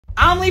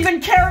I'm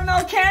leaving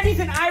caramel candies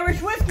and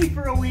Irish whiskey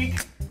for a week.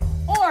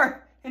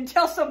 Or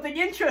until something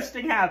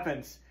interesting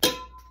happens.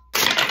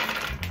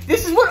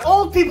 This is what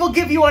old people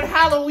give you on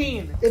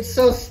Halloween. It's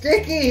so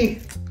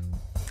sticky.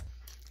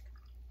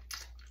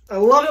 I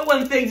love it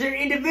when things are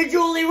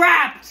individually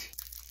wrapped.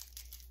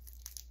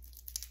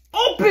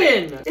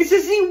 Open! This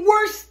is the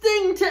worst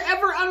thing to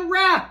ever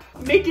unwrap.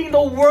 Making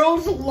the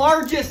world's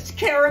largest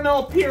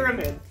caramel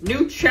pyramid.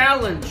 New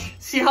challenge.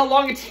 See how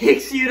long it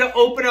takes you to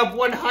open up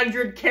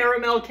 100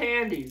 caramel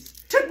candies.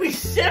 Took me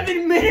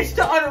 7 minutes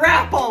to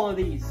unwrap all of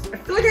these. I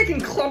feel like I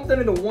can clump them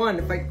into one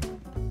if I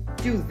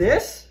do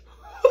this.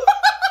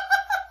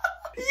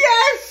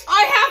 Yes!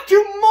 I have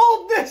to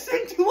mold this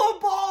into a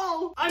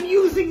ball! I'm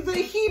using the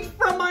heat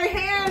from my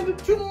hand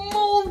to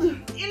mold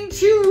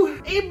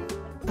into a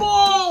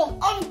ball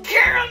of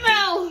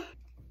caramel!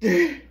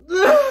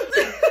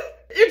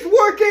 It's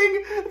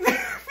working!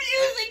 They're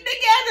fusing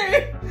together!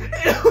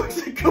 It looks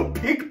like a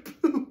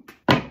big poop.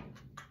 What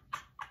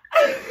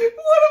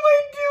am I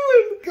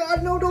doing?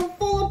 God, no, don't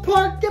fall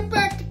apart. Get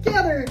back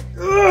together.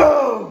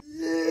 Ugh.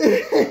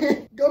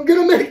 I'm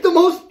gonna make the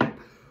most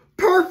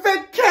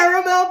perfect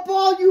caramel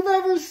ball you've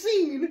ever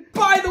seen.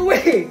 By the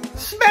way,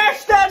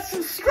 smash that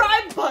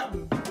subscribe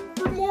button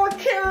for more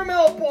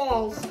caramel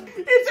balls.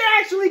 It's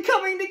actually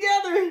coming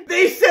together.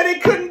 They said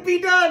it couldn't be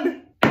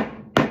done.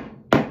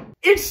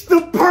 It's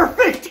the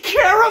perfect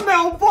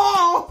caramel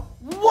ball.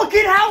 Look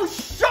at how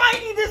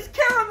shiny this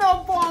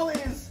caramel ball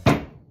is.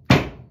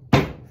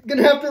 I'm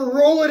gonna have to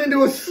roll it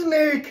into a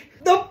snake.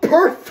 The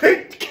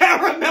perfect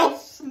caramel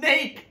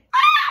snake.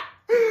 Ah!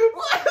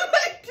 What am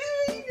I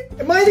doing?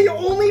 Am I the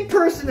only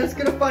person that's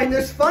gonna find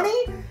this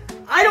funny?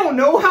 I don't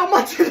know how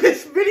much of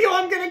this video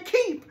I'm gonna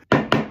keep.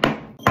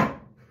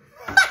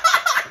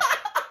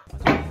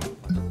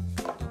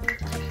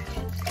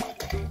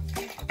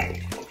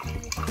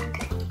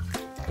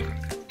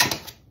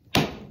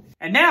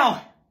 And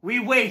now, we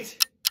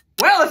wait.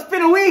 Well, it's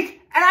been a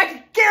week, and I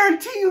can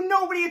guarantee you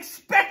nobody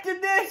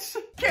expected this.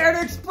 Care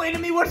to explain to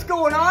me what's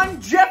going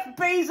on, Jeff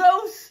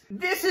Bezos?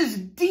 This is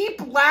deep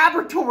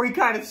laboratory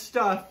kind of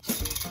stuff.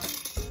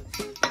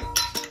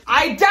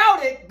 I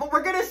doubt it, but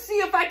we're gonna see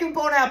if I can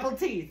bone apple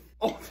teeth.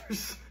 Oh,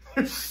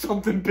 there's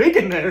something big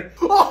in there.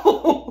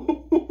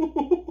 Oh,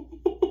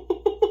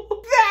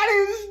 that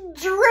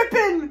is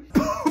dripping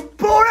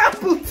bone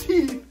apple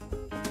teeth.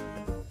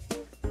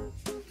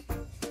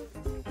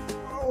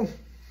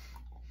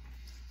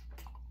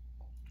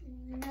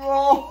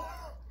 Oh.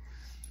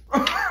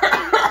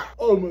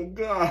 Oh my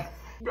god,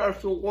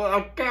 that's a lot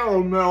of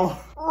caramel.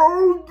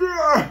 Oh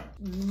god,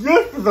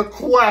 this is a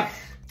quest.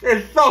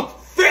 It's so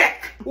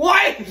thick.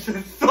 Why is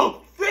it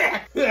so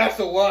thick? That's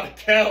a lot of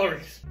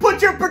calories.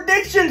 Put your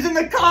predictions in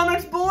the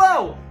comments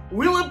below.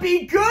 Will it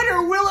be good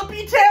or will it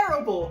be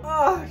terrible?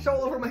 Oh, it's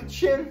all over my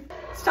chin.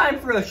 It's time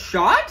for a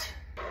shot?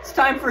 It's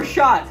time for a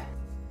shot.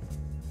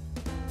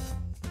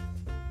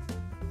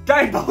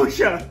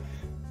 Dibosha.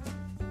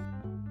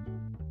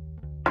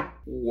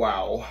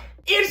 Wow.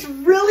 It's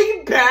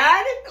really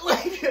bad.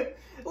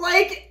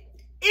 Like,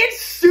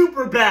 it's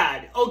super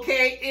bad,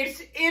 okay?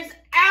 It's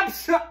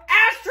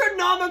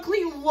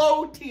astronomically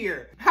low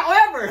tier.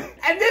 However,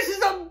 and this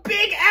is a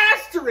big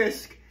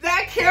asterisk,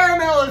 that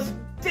caramel is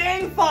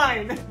dang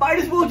fine. Might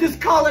as well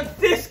just call it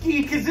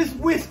Fisky, because this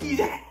whiskey's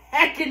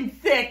heckin'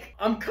 thick.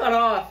 I'm cut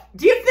off.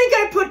 Do you think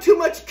I put too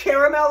much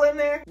caramel in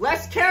there?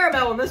 Less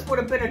caramel and this would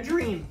have been a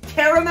dream.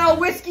 Caramel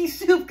whiskey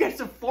soup gets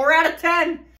a 4 out of 10.